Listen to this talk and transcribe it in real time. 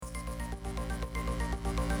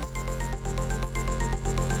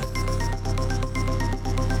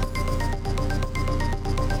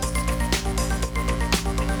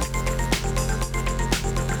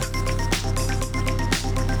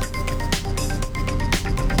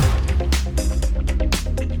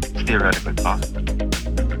theoretically possible.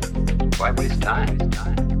 Why waste time?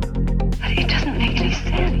 But it doesn't make any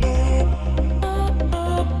sense.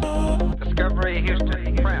 Discovery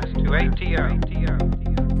Houston, press to ATO.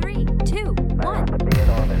 3, 2, 1.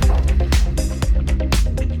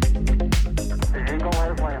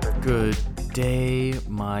 Good day,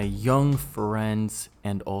 my young friends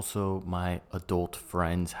and also my adult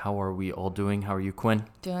friends. How are we all doing? How are you, Quinn?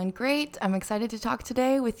 Doing great. I'm excited to talk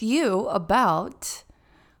today with you about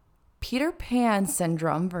Peter Pan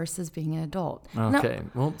syndrome versus being an adult. Okay.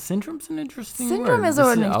 Well, syndrome's an interesting word. Syndrome is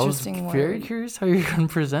an interesting I was word. very curious how you're going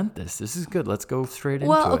to present this. This is good. Let's go straight into it.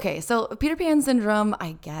 Well, okay. So Peter Pan syndrome,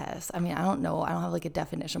 I guess. I mean, I don't know. I don't have like a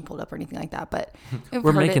definition pulled up or anything like that, but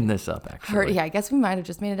we're making this up, actually. Yeah, I guess we might have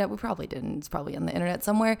just made it up. We probably didn't. It's probably on the internet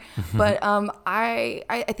somewhere. But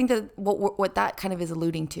I think that what that kind of is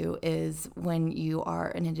alluding to is when you are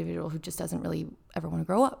an individual who just doesn't really ever want to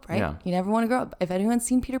grow up, right? Yeah. You never want to grow up. If anyone's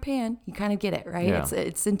seen Peter Pan, you kind of get it, right? Yeah.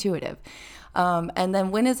 It's intuitive. And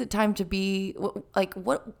then when is it time to be like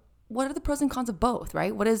what are the pros and cons of both,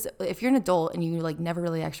 right? What is, if you're an adult and you like never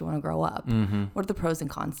really actually want to grow up, what are the pros and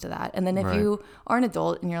cons to that? And then if you are an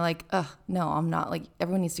adult and you're like, no, I'm not, like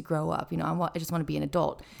everyone needs to grow up. You know, I just want to be an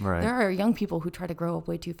adult. Right. There are young people who try to grow up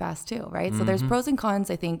way too fast too, right? So there's pros and cons,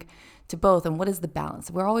 I think, to both. And what is the balance?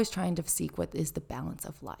 We're always trying to seek what is the balance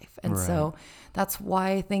of life. And so that's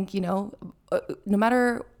why I think, you know, no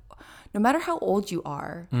matter how old you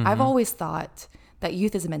are, I've always thought that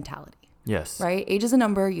youth is a mentality. Yes. Right? Age is a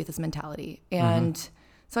number, youth is mentality. And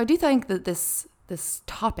so I do think that this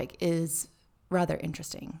topic is rather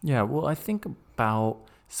interesting. Yeah, well, I think about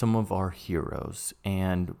some of our heroes,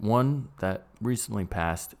 and one that recently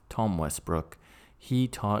passed, Tom Westbrook, he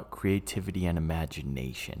taught creativity and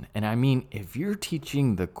imagination. And I mean, if you're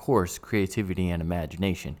teaching the course creativity and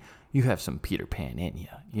imagination, you have some Peter Pan in you.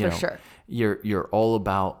 You For sure. You're all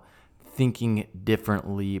about thinking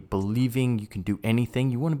differently, believing you can do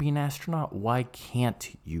anything. You want to be an astronaut? Why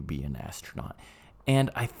can't you be an astronaut?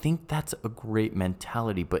 And I think that's a great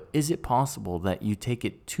mentality, but is it possible that you take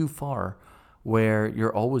it too far where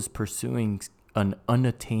you're always pursuing an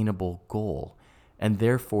unattainable goal, and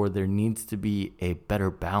therefore there needs to be a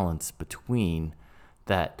better balance between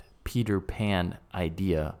that Peter Pan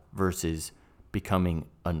idea versus becoming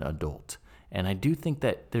an adult? And I do think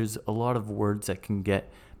that there's a lot of words that can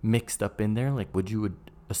get mixed up in there. Like, would you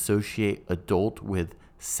associate adult with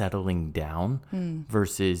settling down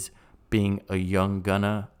versus being a young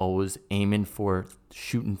gunna, always aiming for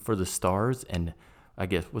shooting for the stars? And I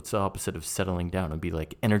guess what's the opposite of settling down? It'd be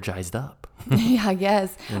like energized up. Yeah, I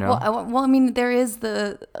guess. You know? Well, I mean, there is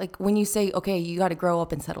like when you say, okay, you got to grow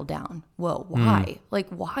up and settle down. Well, why? Like,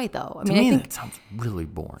 why though? I To mean, me, I think that sounds really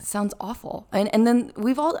boring. sounds awful. And then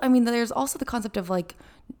there's also the concept of like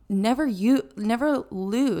never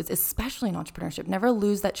lose, especially in entrepreneurship, never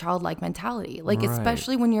lose that childlike mentality. Like,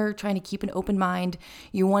 especially when you're trying to keep an open mind,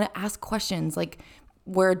 you want to ask questions, like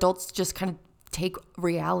where adults just kind of take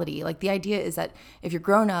reality. Like, the idea is that if you're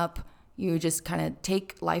grown up, you just kind of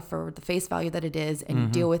take life for the face value that it is, and you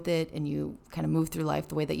deal with it, and you kind of move through life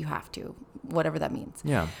the way that you have to, whatever that means.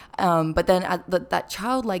 Yeah. But then that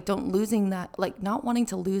childlike, not wanting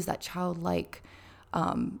to lose that childlike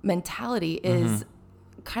mentality is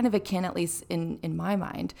kind of akin, at least in my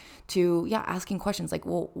mind, to asking questions like,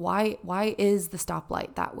 well, why is the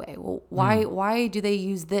stoplight that way? Well, why do they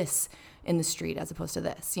use this in the street as opposed to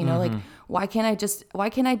this? You know, like why can't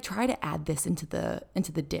I try to add this into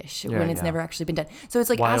the dish when it's never actually been done? So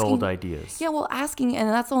it's like Wild asking ideas. Yeah, well, asking, and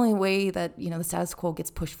that's the only way that, you know, the status quo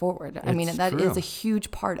gets pushed forward. I mean, that true. is a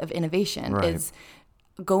huge part of innovation, Right. is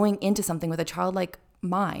going into something with a childlike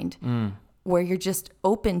mind where you're just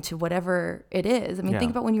open to whatever it is. I mean, think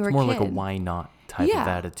about when you were It's a more kid. like a why not type of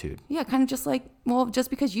attitude. Yeah, kind of just like, well, just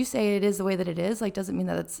because you say it is the way that it is, like, doesn't mean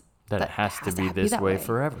that That it has to be this way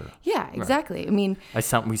forever. Yeah, exactly. I mean, we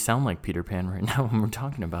sound like Peter Pan right now when we're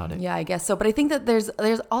talking about it. yeah, I guess so. But I think that there's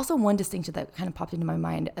also one distinction that kind of popped into my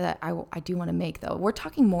mind that I do want to make, though. We're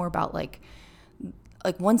talking more about like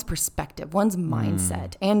one's perspective, one's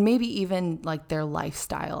mindset, and maybe even like their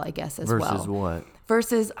lifestyle, I guess, as well. Versus what?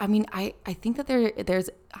 Versus, I mean, I think that there's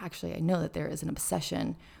actually, I know that there is an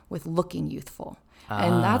obsession with looking youthful.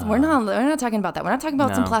 And that's, we're not talking about that. We're not talking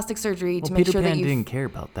about some plastic surgery to make Peter sure Pan that you didn't care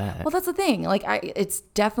about that. Well, that's the thing. Like, it's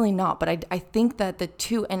definitely not. But I think that the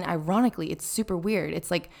two, and ironically, it's super weird. It's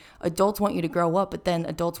like adults want you to grow up, but then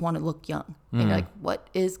adults want to look young. And you're like, what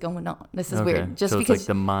is going on? This is weird. Just so because it's like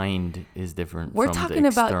the mind is different. we're from talking the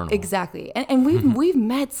about external. exactly, and we've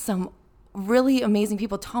met some really amazing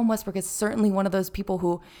people. Tom Westbrook is certainly one of those people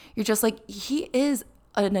who you're just like, he is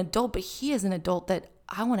an adult, but he is an adult that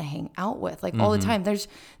I want to hang out with, like all the time. There's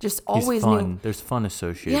just He's always fun. new. There's fun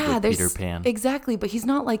associated with There's Peter Pan. exactly, but he's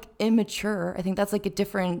not like immature. I think that's like a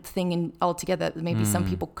different thing in altogether. That maybe some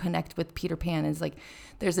people connect with Peter Pan is like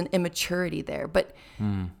there's an immaturity there, but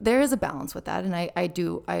there is a balance with that, and I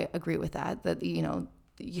agree with that. That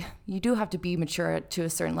you do have to be mature to a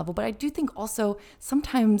certain level, but I do think also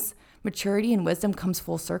sometimes maturity and wisdom comes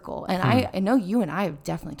full circle. And I know you and I have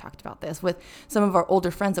definitely talked about this with some of our older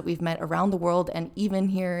friends that we've met around the world and even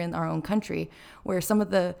here in our own country, where some of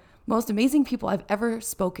the most amazing people I've ever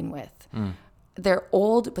spoken with, they're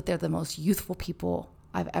old, but they're the most youthful people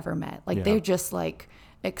I've ever met. Like they're just like,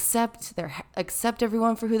 accept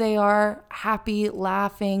everyone for who they are, happy,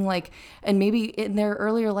 laughing, like, and maybe in their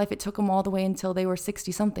earlier life it took them all the way until they were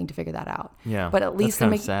 60 something to figure that out. Yeah, but at least that's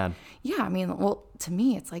kind of sad. Yeah, I mean, well, to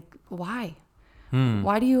me it's like, why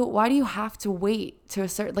why do you have to wait to a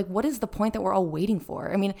certain, like, what is the point that we're all waiting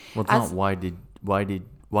for? I mean, well, it's not why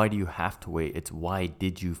do you have to wait? It's why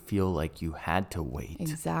did you feel like you had to wait?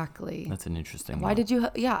 Exactly. That's an interesting Why one. did you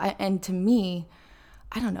and to me,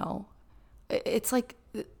 I don't know, it's like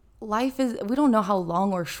life is, we don't know how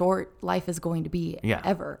long or short life is going to be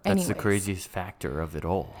ever. That's the anyways. craziest factor of it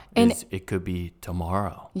all. And is it could be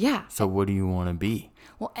tomorrow. Yeah. So what do you want to be?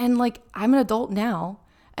 Well, and like I'm an adult now,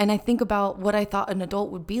 and I think about what I thought an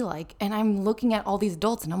adult would be like, and I'm looking at all these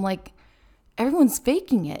adults and I'm like, everyone's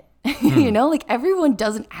faking it. Like everyone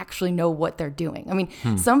doesn't actually know what they're doing. I mean,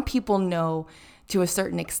 some people know to a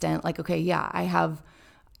certain extent, like, okay, yeah, I have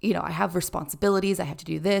responsibilities, I have to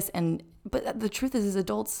do this, but the truth is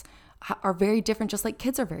adults are very different, just like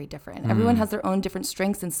kids are very different. Everyone has their own different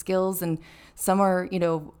strengths and skills, and some are,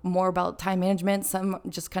 more about time management, some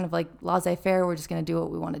just kind of like laissez-faire, we're just going to do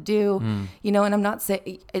what we want to do, and I'm not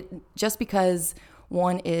saying just because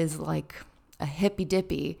one is like a hippy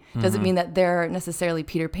dippy doesn't mean that they're necessarily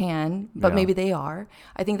Peter Pan, but maybe they are.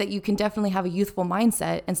 I think that you can definitely have a youthful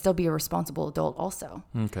mindset and still be a responsible adult also.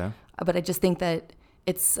 Okay. But I just think that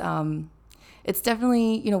it's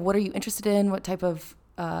definitely, what are you interested in? What type of,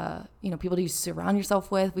 people do you surround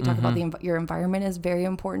yourself with? We talk about your environment is very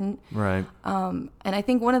important. Right. And I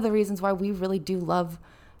think one of the reasons why we really do love,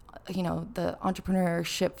 the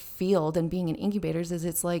entrepreneurship field and being in incubators is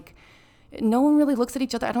it's like, no one really looks at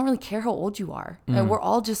each other. I don't really care how old you are. And we're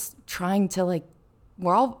all just trying to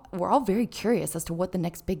we're all very curious as to what the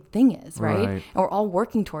next big thing is, right? And we're all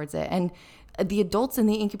working towards it. And the adults in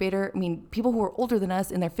the incubator, I mean, people who are older than us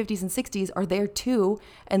in their 50s and 60s are there too.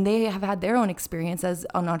 And they have had their own experience as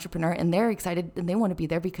an entrepreneur, and they're excited and they want to be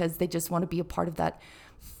there because they just want to be a part of that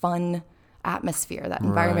fun atmosphere, that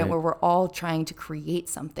environment where we're all trying to create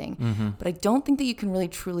something. But I don't think that you can really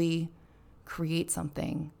truly create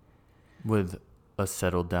something with a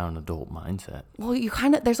settled down adult mindset. Well,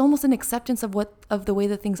 there's almost an acceptance of the way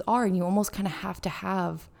that things are, and you almost kind of have to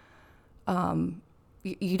have,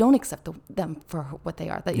 you don't accept them for what they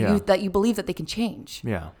are, that you believe that they can change.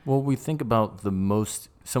 Yeah. Well, we think about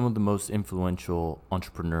some of the most influential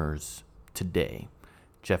entrepreneurs today,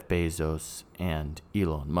 Jeff Bezos and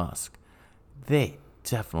Elon Musk. They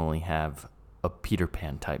definitely have a Peter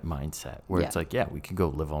Pan type mindset where it's like, we can go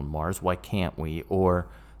live on Mars. Why can't we? Or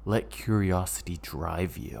let curiosity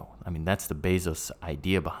drive you. I mean, that's the Bezos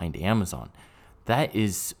idea behind Amazon. That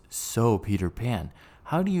is so Peter Pan.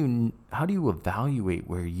 How do you evaluate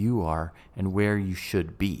where you are and where you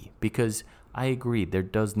should be? Because I agree, there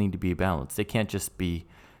does need to be a balance. They can't just be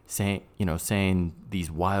saying these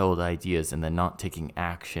wild ideas and then not taking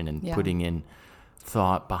action and putting in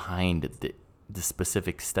thought behind the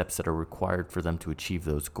specific steps that are required for them to achieve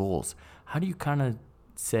those goals. How do you kind of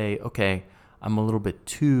say, okay, I'm a little bit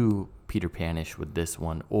too Peter Pan-ish with this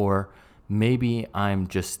one, or maybe I'm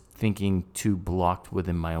just thinking too blocked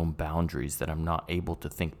within my own boundaries that I'm not able to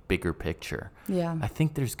think bigger picture. Yeah. I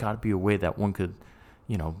think there's got to be a way that one could,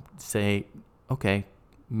 say, okay,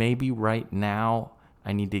 maybe right now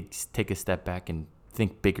I need to take a step back and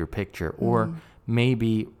think bigger picture, or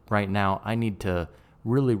maybe right now I need to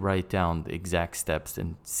really write down the exact steps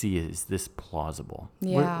and see, is this plausible?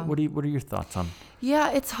 Yeah. What are your thoughts on?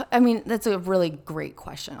 Yeah, that's a really great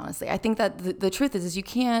question, honestly. I think that the truth is you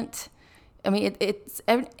can't, it's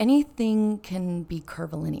anything can be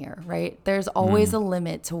curvilinear, right? There's always a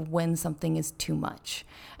limit to when something is too much.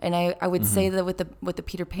 And I would say that with the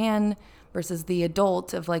Peter Pan versus the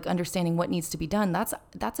adult of like understanding what needs to be done, that's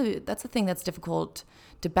a thing that's difficult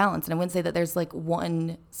to balance. And I wouldn't say that there's like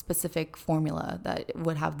one specific formula that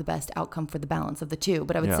would have the best outcome for the balance of the two.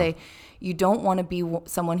 But I would say you don't want to be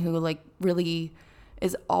someone who like really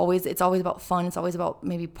it's always about fun. It's always about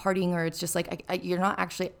maybe partying, or it's just like you're not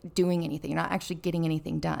actually doing anything. You're not actually getting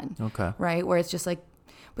anything done. Okay. Right? Where it's just like,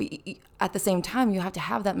 But at the same time, you have to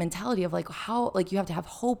have that mentality of like how, like you have to have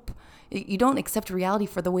hope. You don't accept reality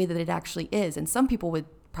for the way that it actually is. And some people would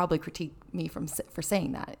probably critique me for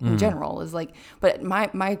saying that in general is like, but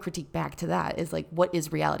my critique back to that is like, what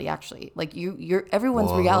is reality actually? Like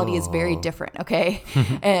everyone's reality is very different. Okay.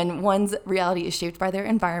 And one's reality is shaped by their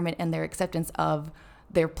environment and their acceptance of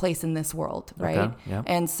their place in this world. Right. Okay, yeah.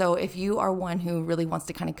 And so if you are one who really wants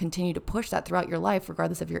to kind of continue to push that throughout your life,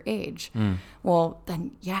 regardless of your age, well,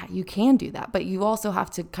 then yeah, you can do that, but you also have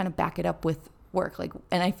to kind of back it up with work. Like,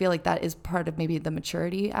 and I feel like that is part of maybe the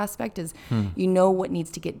maturity aspect is, you know, what needs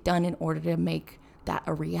to get done in order to make that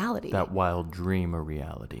a reality. That wild dream a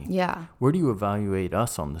reality. Yeah. Where do you evaluate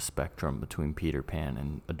us on the spectrum between Peter Pan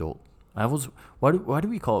and adult? Why do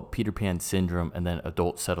we call it Peter Pan syndrome and then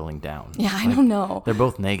adult settling down? Yeah, I don't know. They're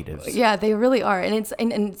both negatives. Yeah, they really are. And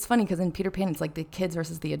it's funny because in Peter Pan, it's like the kids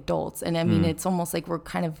versus the adults. And I mean, it's almost like we're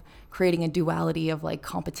kind of creating a duality of like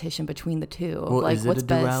competition between the two. Of Well, like is it what's a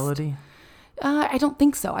duality? best. I don't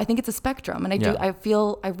think so. I think it's a spectrum. And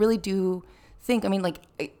I really do think, I mean, like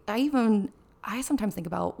I sometimes think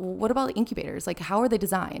about, well, what about the incubators? Like, how are they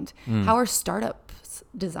designed? How are startups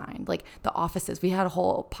designed? Like the offices, we had a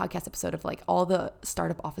whole podcast episode of like all the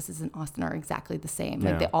startup offices in Austin are exactly the same.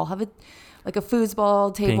 Like they all have a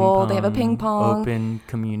foosball table. They have a ping pong. Open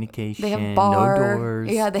communication. They have a bar. No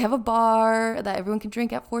doors. Yeah, they have a bar that everyone can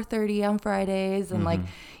drink at 4:30 on Fridays. And like,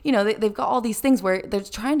 you know, they've got all these things where they're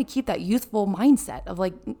trying to keep that youthful mindset of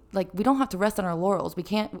like we don't have to rest on our laurels. We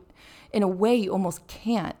can't, in a way, you almost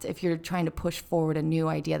can't if you're trying to push forward a new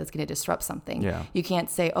idea that's going to disrupt something. Yeah. You can't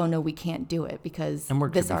say, oh, no, we can't do it because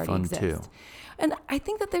work this should be already fun, exists. too. And I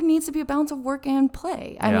think that there needs to be a balance of work and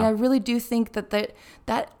play. I mean, I really do think that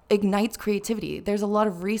ignites creativity. There's a lot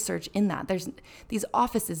of research in that. There's these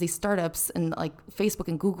offices, these startups, and like Facebook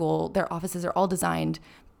and Google, their offices are all designed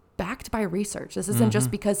backed by research. This isn't just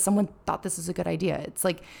because someone thought this is a good idea. It's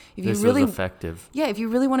like if you This really is effective. Yeah, if you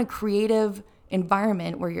really want a creative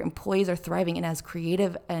environment where your employees are thriving and as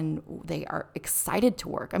creative and they are excited to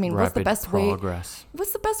work. I mean, what's the best progress.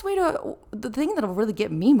 way to, the thing that'll really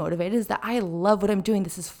get me motivated is that I love what I'm doing.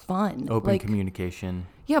 This is fun. Open communication.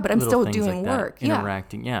 Yeah, but I'm little still things doing like that. work. Yeah.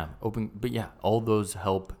 Interacting. Yeah. Open. But yeah, all those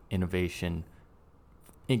help innovation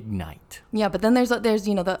ignite. Yeah, but then there's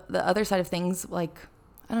you know, the other side of things, like,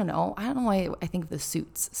 I don't know why I think of the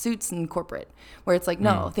suits and corporate, where it's like,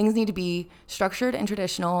 no, things need to be structured and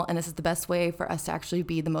traditional, and this is the best way for us to actually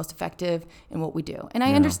be the most effective in what we do. And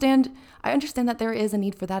I understand that there is a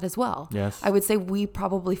need for that as well. Yes. I would say we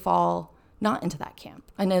probably fall not into that camp,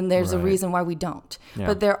 and then there's a reason why we don't. Yeah.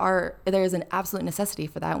 But there is an absolute necessity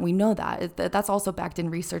for that, and we know that. That's also backed in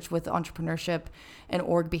research with entrepreneurship and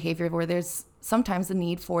org behavior, where there's sometimes the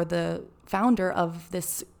need for the founder of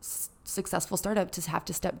this successful startup to have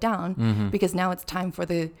to step down because now it's time for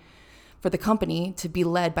the company to be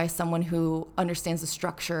led by someone who understands the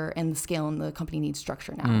structure and the scale, and the company needs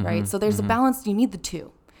structure now, right? So there's a balance. You need the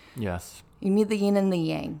two. Yes. You need the yin and the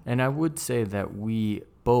yang. And I would say that we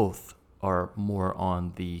both are more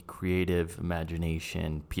on the creative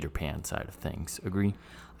imagination, Peter Pan side of things. Agree?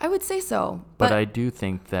 I would say so. But I do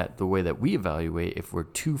think that the way that we evaluate, if we're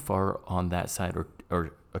too far on that side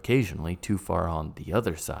or occasionally too far on the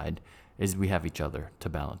other side, is we have each other to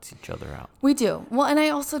balance each other out. We do. Well, and I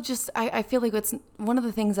also I feel like it's one of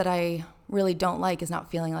the things that I really don't like is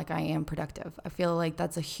not feeling like I am productive. I feel like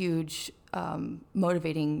that's a huge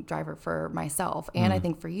motivating driver for myself, and I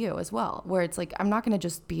think for you as well, where it's like, I'm not going to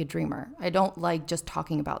just be a dreamer. I don't like just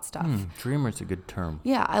talking about stuff. Dreamer's a good term.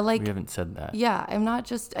 Yeah, I like. We haven't said that. Yeah, I'm not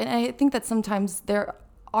just, and I think that sometimes there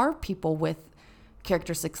are people with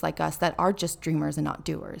characteristics like us that are just dreamers and not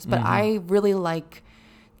doers. But I really like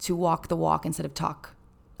to walk the walk instead of talk.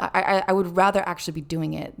 I would rather actually be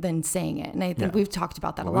doing it than saying it. And I think we've talked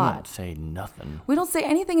about that a lot. We don't say nothing. We don't say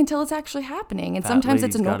anything until it's actually happening. And Fat sometimes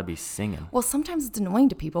it's lady's got to be singing. Well, sometimes it's annoying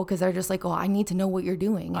to people because they're just like, oh, I need to know what you're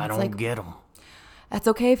doing. And I it's don't like, get them. That's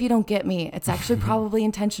okay if you don't get me. It's actually probably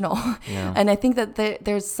intentional. Yeah. And I think that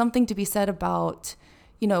there's something to be said about,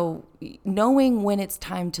 you know, knowing when it's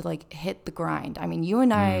time to like hit the grind. I mean, you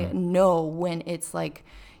and I know when it's like,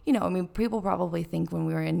 you know, I mean, people probably think when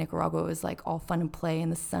we were in Nicaragua, it was like all fun and play in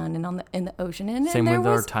the sun and in the ocean. And Same there with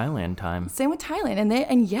our was, Thailand time. Same with Thailand.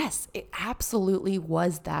 And yes, it absolutely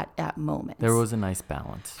was that at moments. There was a nice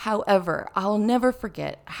balance. However, I'll never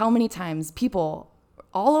forget how many times people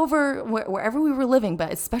all over wherever we were living,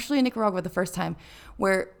 but especially in Nicaragua the first time,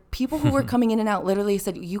 where people who were coming in and out literally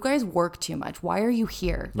said, you guys work too much. Why are you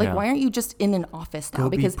here? Like, Yeah. why aren't you just in an office now? Go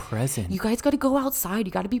be Because present. you guys got to go outside.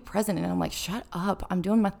 You got to be present. And I'm like, shut up. I'm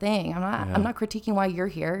doing my thing. I'm not critiquing why you're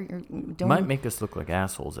here. You're doing Might make us look like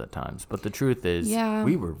assholes at times, but the truth is, Yeah.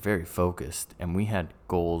 we were very focused, and we had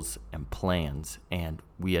goals and plans, and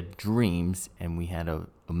we had dreams, and we had a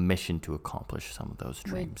mission to accomplish some of those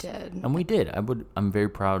dreams. did. And we did. I'm very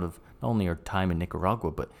proud of not only our time in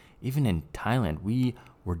Nicaragua, but even in Thailand. We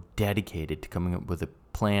were dedicated to coming up with a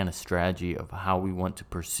plan, a strategy of how we want to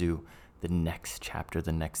pursue the next chapter,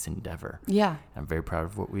 the next endeavor. Yeah. I'm very proud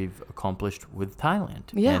of what we've accomplished with Thailand.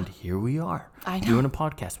 Yeah. And here we are I know. doing a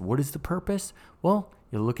podcast. What is the purpose? Well,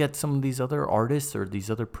 you look at some of these other artists or these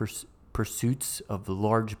other pursuits of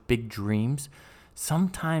large, big dreams.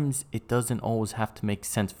 Sometimes it doesn't always have to make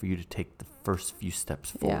sense for you to take the first few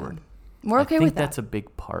steps forward. We're okay I think with that. that's a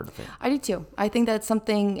big part of it. I do too. I think that's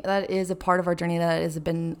something that is a part of our journey that has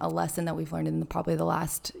been a lesson that we've learned in probably the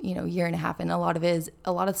last, year and a half. And a lot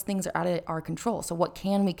of things are out of our control. So what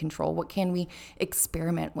can we control? What can we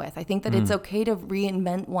experiment with? I think that it's okay to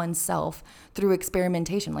reinvent oneself through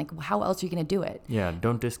experimentation. Like, how else are you going to do it? Yeah,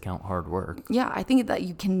 don't discount hard work. Yeah, I think that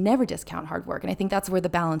you can never discount hard work. And I think that's where the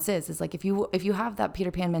balance is like if you have that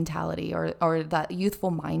Peter Pan mentality or that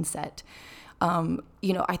youthful mindset,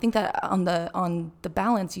 I think that on the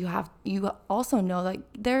balance, you also know that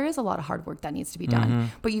there is a lot of hard work that needs to be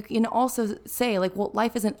done. But you can also say, like, well,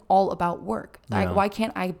 life isn't all about work. Yeah. Why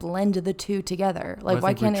can't I blend the two together? Like, I why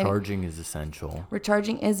think can't recharging is essential.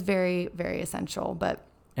 recharging is very, very essential. But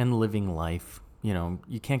And living life,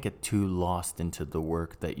 you can't get too lost into the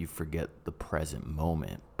work that you forget the present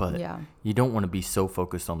moment. But Yeah. you don't want to be so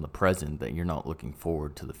focused on the present that you're not looking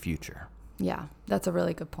forward to the future. yeah, that's a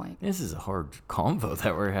really good point. This is a hard convo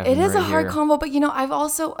that we're having. It is right a hard here. combo, but I've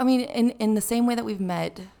also, in the same way that we've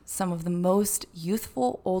met some of the most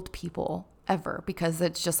youthful old people ever, because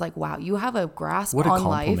it's just like, wow, you have a grasp What a on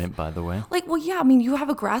compliment, life. by the way. Like, well, yeah, you have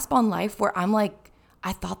a grasp on life where I'm like,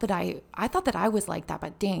 I thought that I was like that,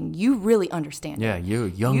 but dang, you really understand. Yeah, it. you're a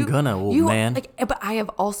young gunna, old man. But I have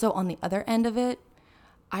also, on the other end of it,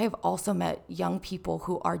 I have also met young people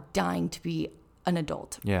who are dying to be an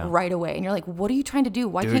adult right away. And you're like, what are you trying to do?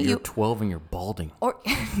 Why Dude, can't you're you? 12 and you're balding. Or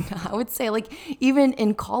I would say, like, even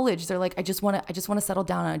in college, they're like, I just want to settle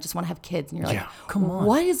down and I just want to have kids. And you're like, Yeah, come on.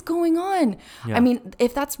 what is going on? Yeah. I mean,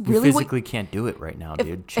 if that's You really physically can't do it right now,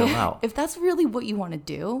 dude. Chill out. if that's really what you want to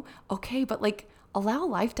do, okay, but like, allow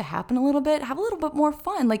life to happen a little bit, have a little bit more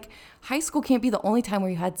fun. Like, high school can't be the only time where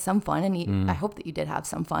you had some fun, and I hope that you did have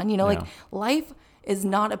some fun. Like, life is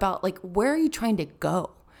not about, like, where are you trying to go?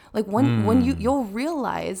 Like, when you'll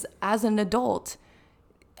realize as an adult,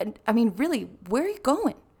 and really, where are you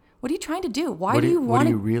going? What are you trying to do? Why do you What want do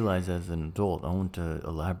you to? realize as an adult? I want to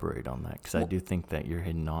elaborate on that because I do think that you're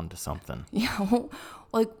hitting on to something. Yeah, well,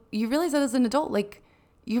 like, you realize that as an adult, like,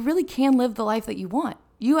 you really can live the life that you want.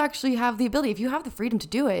 You actually have the ability. If you have the freedom to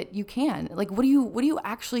do it, you can. Like, what are you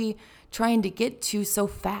actually trying to get to so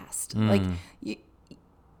fast? Like,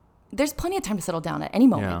 there's plenty of time to settle down at any Yeah,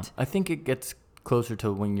 moment. I think it gets closer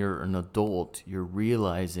to when you're an adult, you're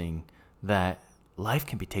realizing that life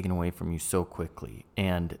can be taken away from you so quickly.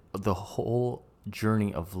 And the whole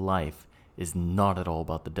journey of life is not at all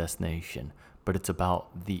about the destination, but it's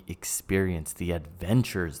about the experience, the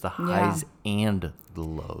adventures, the highs and the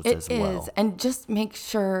lows as well. And just make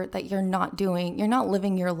sure that you're not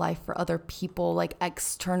living your life for other people. Like,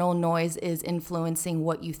 external noise is influencing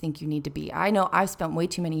what you think you need to be. I know I've spent way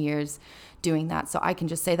too many years doing that, so I can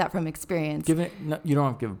just say that from experience. You don't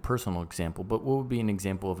have to give a personal example, but what would be an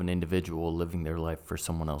example of an individual living their life for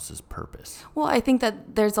someone else's purpose? Well, I think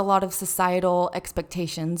that there's a lot of societal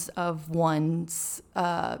expectations of one's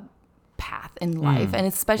path in life, and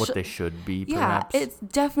especially What they should be, yeah, perhaps?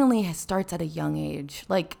 it definitely starts at a young age.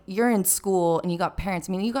 Like, you're in school and you got parents.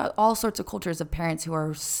 You got all sorts of cultures of parents who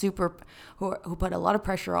are who put a lot of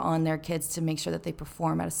pressure on their kids to make sure that they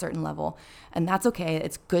perform at a certain level, and that's okay.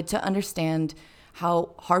 It's good to understand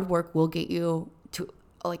how hard work will get you to,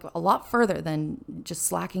 like, a lot further than just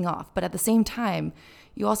slacking off. But at the same time,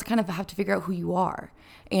 you also kind of have to figure out who you are,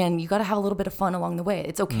 and you got to have a little bit of fun along the way.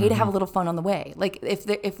 It's okay to have a little fun on the way. Like,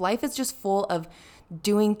 if life is just full of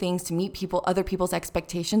doing things to meet other people's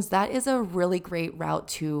expectations, that is a really great route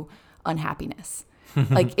to unhappiness.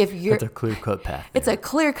 Like, if you're, That's a clear-cut path. it's a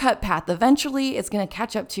clear-cut path. Eventually, it's going to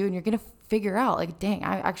catch up to you, and you're going to figure out, like, dang,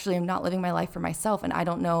 I actually am not living my life for myself, and I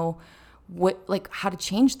don't know how to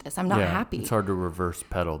change this. I'm not happy. It's hard to reverse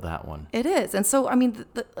pedal that one. It is. And so,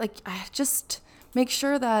 I just make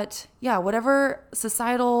sure that, whatever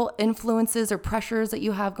societal influences or pressures that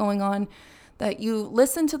you have going on, that you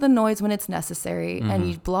listen to the noise when it's necessary and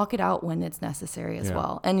you block it out when it's necessary as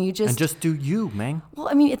well. And you just do you, man. Well,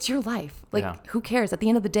 I mean, it's your life. Like, who cares? At the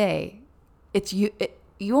end of the day, it's you.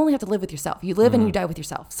 You only have to live with yourself. You live and you die with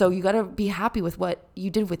yourself. So you got to be happy with what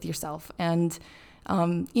you did with yourself. And,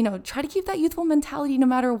 try to keep that youthful mentality no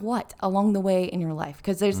matter what along the way in your life.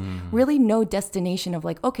 Because there's really no destination of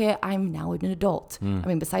like, okay, I'm now an adult. I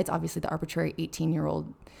mean, besides obviously the arbitrary 18 years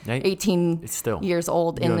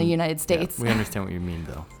old in the United States. Yeah, we understand what you mean,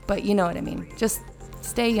 though. But you know what I mean. Just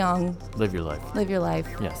stay young. Live your life. Live your life.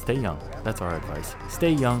 Yeah, stay young. That's our advice.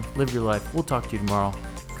 Stay young. Live your life. We'll talk to you tomorrow.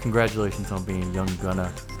 Congratulations on being a young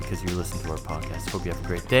gunna because you listen to our podcast. Hope you have a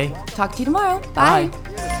great day. Talk to you tomorrow. Bye.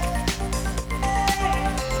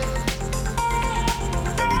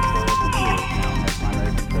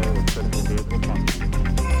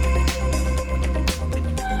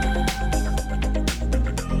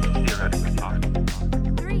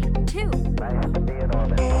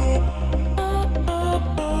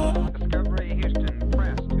 Discovery Houston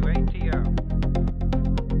Press to ATO.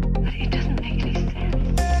 But it doesn't make any sense.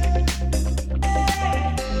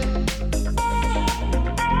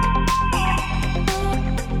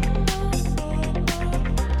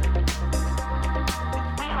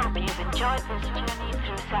 We hope you've enjoyed this